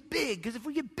need to get big, because if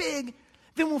we get big,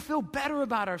 then we'll feel better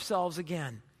about ourselves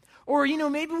again. Or, you know,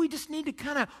 maybe we just need to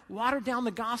kind of water down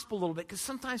the gospel a little bit, because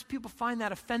sometimes people find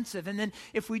that offensive. And then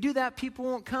if we do that, people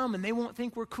won't come, and they won't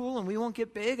think we're cool, and we won't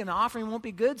get big, and the offering won't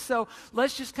be good. So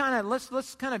let's just kind of,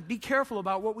 let's kind of be careful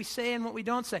about what we say and what we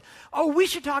don't say. Oh, we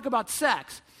should talk about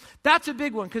sex. That's a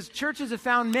big one, because churches have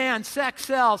found, man, sex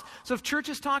sells. So if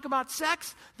churches talk about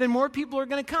sex, then more people are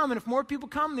going to come. And if more people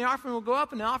come, the offering will go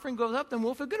up, and the offering goes up, then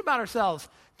we'll feel good about ourselves.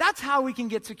 That's how we can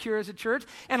get secure as a church.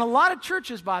 And a lot of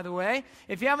churches, by the way,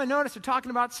 if you haven't noticed, are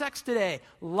talking about sex today.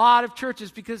 A lot of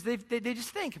churches, because they just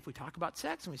think if we talk about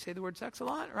sex and we say the word sex a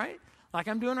lot, right? Like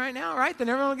I'm doing right now, right? Then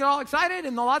everyone will get all excited,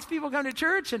 and lots of people come to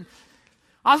church. And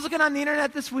I was looking on the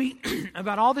internet this week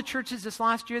about all the churches this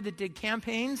last year that did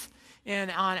campaigns and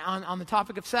on the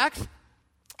topic of sex.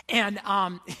 And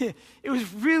it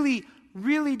was really,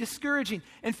 really discouraging.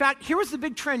 In fact, here was the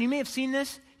big trend. You may have seen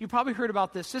this. You probably heard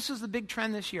about this. This was the big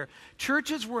trend this year.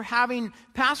 Pastors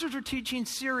were teaching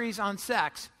series on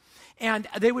sex, and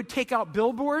they would take out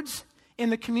billboards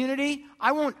in the community.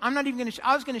 I was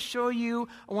going to show you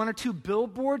one or two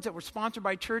billboards that were sponsored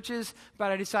by churches,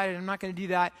 but I decided I'm not going to do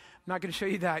that. I'm not going to show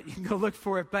you that. You can go look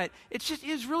for it. But it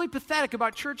was really pathetic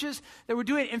about churches that were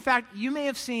doing it. In fact, you may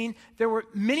have seen there were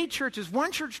many churches.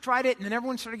 One church tried it, and then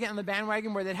everyone started getting on the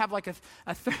bandwagon where they'd have like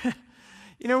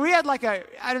you know, we had I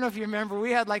don't know if you remember,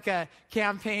 we had like a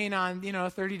campaign on,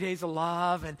 30 Days of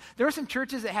Love. And there were some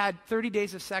churches that had 30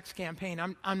 Days of Sex campaign.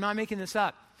 I'm not making this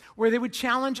up. Where they would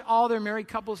challenge all their married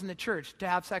couples in the church to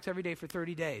have sex every day for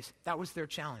 30 days. That was their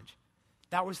challenge.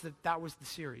 That was the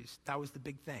series. That was the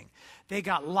big thing. They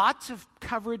got lots of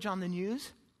coverage on the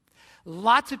news.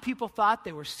 Lots of people thought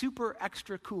they were super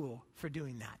extra cool for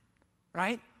doing that,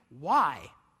 right?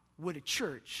 Why would a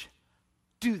church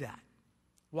do that?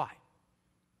 Why?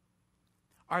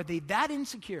 Are they that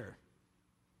insecure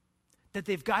that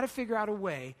they've got to figure out a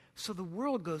way so the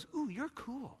world goes, ooh, you're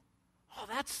cool. Oh,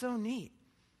 that's so neat.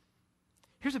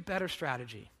 Here's a better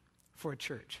strategy for a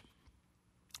church.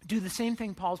 Do the same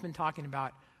thing Paul's been talking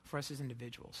about for us as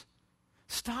individuals.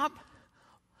 Stop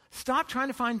trying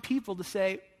to find people to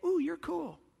say, ooh, you're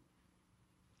cool.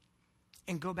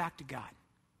 And go back to God.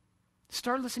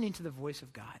 Start listening to the voice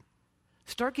of God.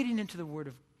 Start getting into the Word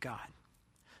of God.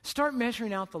 Start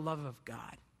measuring out the love of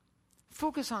God.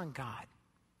 Focus on God.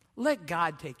 Let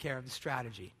God take care of the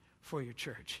strategy for your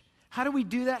church. How do we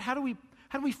do that? How do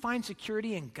we find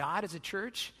security in God as a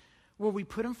church? Well, we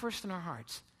put Him first in our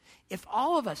hearts. If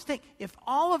all of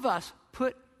us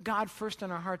put God first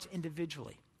in our hearts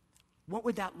individually, what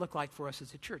would that look like for us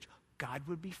as a church? God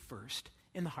would be first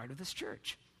in the heart of this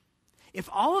church. If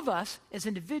all of us as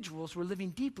individuals were living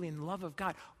deeply in the love of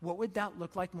God, what would that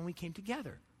look like when we came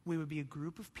together? We would be a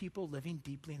group of people living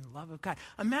deeply in the love of God.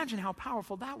 Imagine how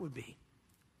powerful that would be.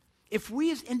 If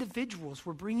we as individuals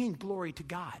were bringing glory to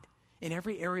God in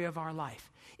every area of our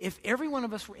life, if every one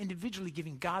of us were individually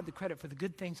giving God the credit for the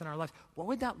good things in our lives, what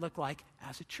would that look like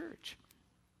as a church?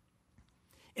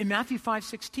 In Matthew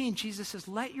 5:16, Jesus says,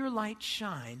 let your light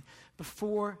shine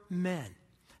before men,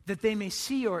 that they may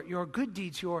see your good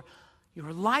deeds, your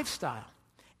lifestyle,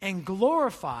 and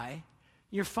glorify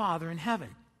your Father in heaven.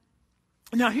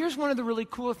 Now, here's one of the really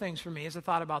cool things for me as I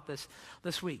thought about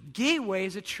this week. Gateway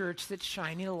is a church that's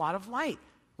shining a lot of light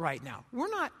right now. We're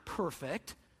not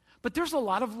perfect, but there's a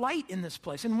lot of light in this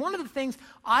place. And one of the things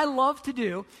I love to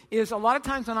do is a lot of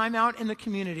times when I'm out in the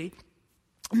community,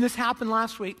 and this happened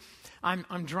last week,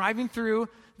 I'm driving through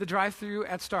the drive-thru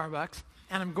at Starbucks,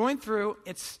 and I'm going through,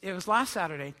 it was last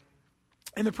Saturday,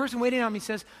 and the person waiting on me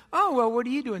says, oh, well, what are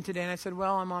you doing today? And I said,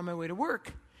 well, I'm on my way to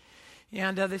work.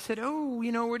 And they said, oh,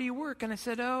 where do you work? And I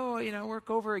said, oh, I work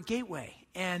over at Gateway.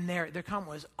 And their comment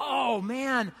was, oh,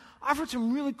 man, I've heard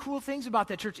some really cool things about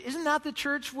that church. Isn't that the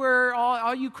church where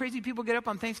all you crazy people get up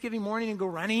on Thanksgiving morning and go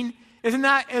running Is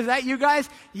that you guys?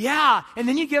 Yeah. And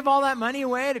then you give all that money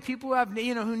away to people who have,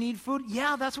 who need food.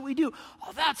 Yeah, that's what we do.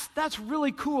 Oh, that's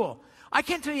really cool. I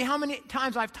can't tell you how many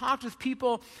times I've talked with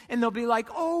people and they'll be like,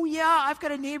 oh yeah, I've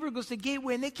got a neighbor who goes to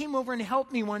Gateway and they came over and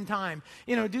helped me one time,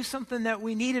 do something that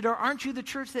we needed. Or aren't you the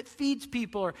church that feeds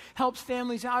people or helps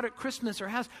families out at Christmas or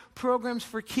has programs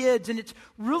for kids? And it's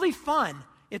really fun.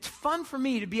 It's fun for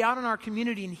me to be out in our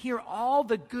community and hear all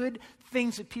the good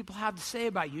things that people have to say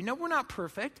about you. No, we're not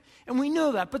perfect, and we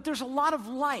know that, but there's a lot of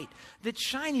light that's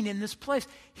shining in this place.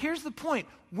 Here's the point.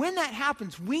 When that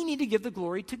happens, we need to give the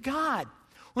glory to God.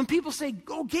 When people say,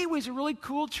 oh, Gateway's a really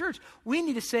cool church, we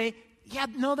need to say, yeah,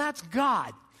 no, that's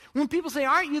God. When people say,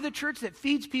 aren't you the church that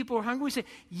feeds people who are hungry? We say,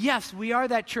 yes, we are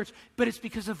that church, but it's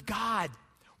because of God.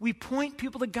 We point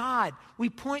people to God. We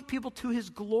point people to His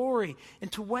glory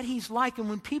and to what He's like. And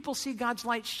when people see God's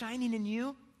light shining in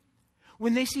you,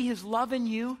 when they see His love in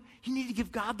you, you need to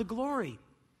give God the glory.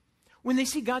 When they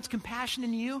see God's compassion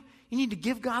in you, you need to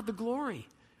give God the glory.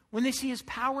 When they see His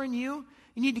power in you,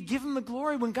 you need to give Him the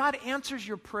glory. When God answers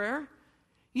your prayer,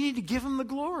 you need to give Him the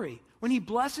glory. When He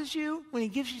blesses you, when He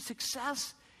gives you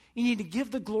success, you need to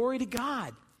give the glory to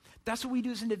God. That's what we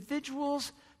do as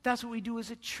individuals. That's what we do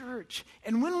as a church.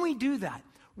 And when we do that,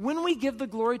 when we give the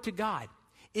glory to God,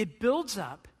 it builds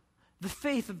up the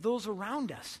faith of those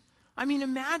around us. I mean,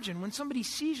 imagine when somebody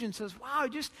sees you and says, wow,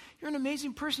 you're an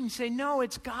amazing person. You say, no,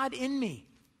 it's God in me.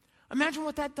 Imagine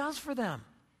what that does for them.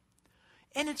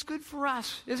 And it's good for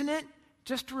us, isn't it?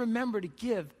 Just to remember to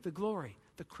give the glory,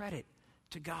 the credit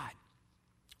to God.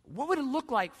 What would it look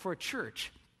like for a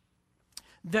church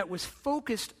that was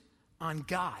focused on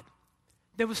God?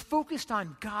 That was focused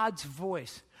on God's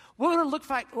voice? What would it look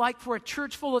like for a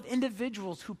church full of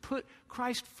individuals who put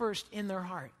Christ first in their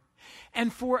heart?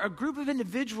 And for a group of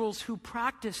individuals who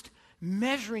practiced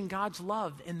measuring God's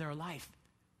love in their life?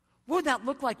 What would that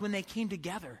look like when they came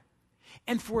together?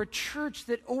 And for a church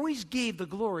that always gave the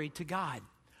glory to God?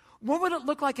 What would it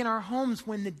look like in our homes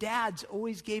when the dads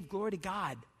always gave glory to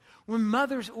God? When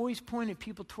mothers always pointed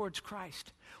people towards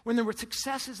Christ? When there were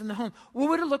successes in the home? What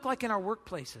would it look like in our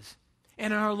workplaces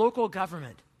and in our local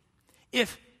government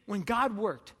if, when God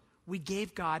worked, we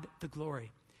gave God the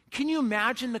glory? Can you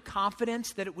imagine the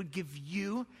confidence that it would give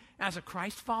you as a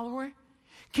Christ follower?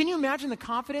 Can you imagine the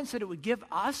confidence that it would give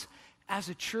us as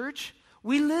a church?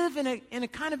 We live in a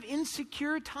kind of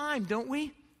insecure time, don't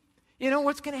we?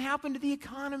 What's going to happen to the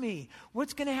economy?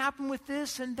 What's going to happen with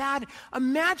this and that?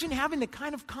 Imagine having the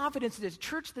kind of confidence in a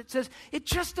church that says, it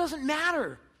just doesn't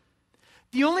matter.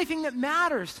 The only thing that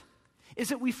matters is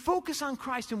that we focus on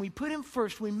Christ and we put Him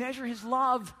first, we measure His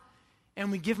love,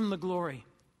 and we give Him the glory.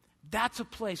 That's a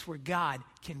place where God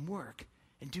can work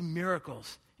and do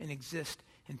miracles and exist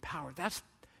in power. That's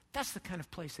the kind of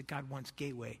place that God wants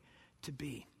Gateway to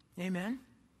be. Amen?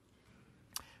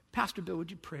 Pastor Bill,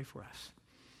 would you pray for us?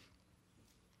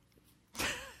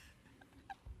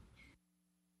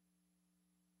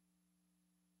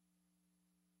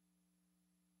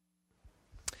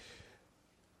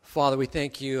 Father, we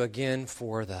thank you again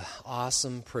for the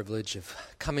awesome privilege of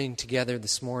coming together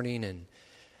this morning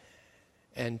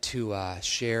and to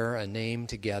share a name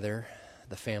together,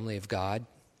 the family of God,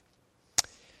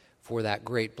 for that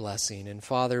great blessing. And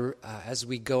Father, as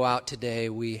we go out today,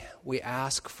 we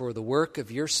ask for the work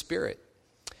of your Spirit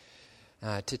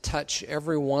to touch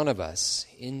every one of us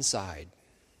inside,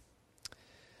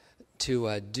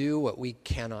 to do what we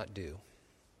cannot do.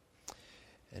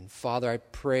 And Father, I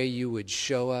pray you would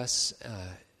show us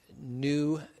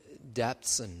new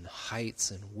depths and heights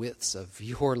and widths of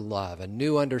your love, a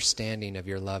new understanding of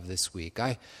your love this week.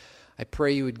 I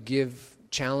pray you would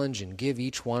challenge and give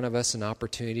each one of us an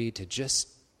opportunity to just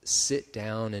sit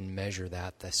down and measure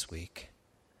that this week,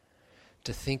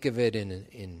 to think of it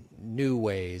in new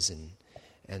ways,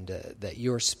 and that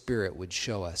your Spirit would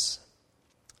show us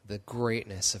the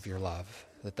greatness of your love,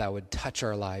 that would touch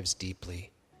our lives deeply.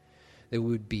 There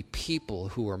would be people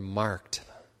who are marked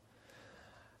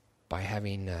by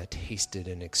having tasted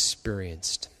and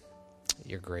experienced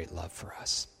your great love for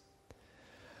us.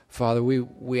 Father,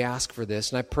 we ask for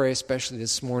this, and I pray especially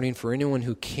this morning for anyone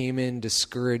who came in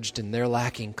discouraged and they're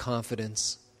lacking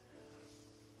confidence,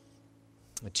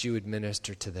 that you would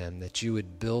minister to them, that you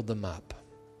would build them up,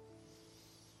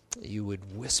 that you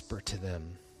would whisper to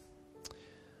them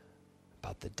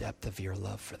about the depth of your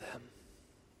love for them.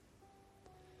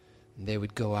 And they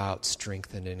would go out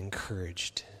strengthened and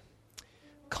encouraged,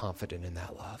 confident in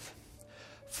that love.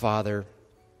 Father,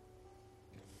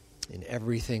 in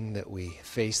everything that we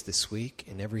face this week,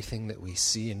 in everything that we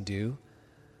see and do,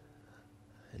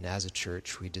 and as a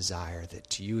church, we desire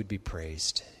that you would be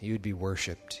praised, you would be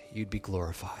worshiped, you'd be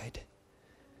glorified.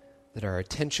 that our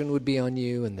attention would be on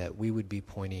you and that we would be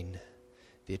pointing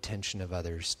the attention of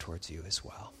others towards you as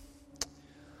well.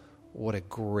 What a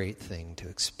great thing to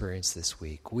experience this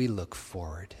week. We look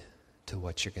forward to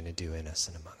what you're going to do in us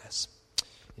and among us.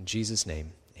 In Jesus'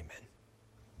 name,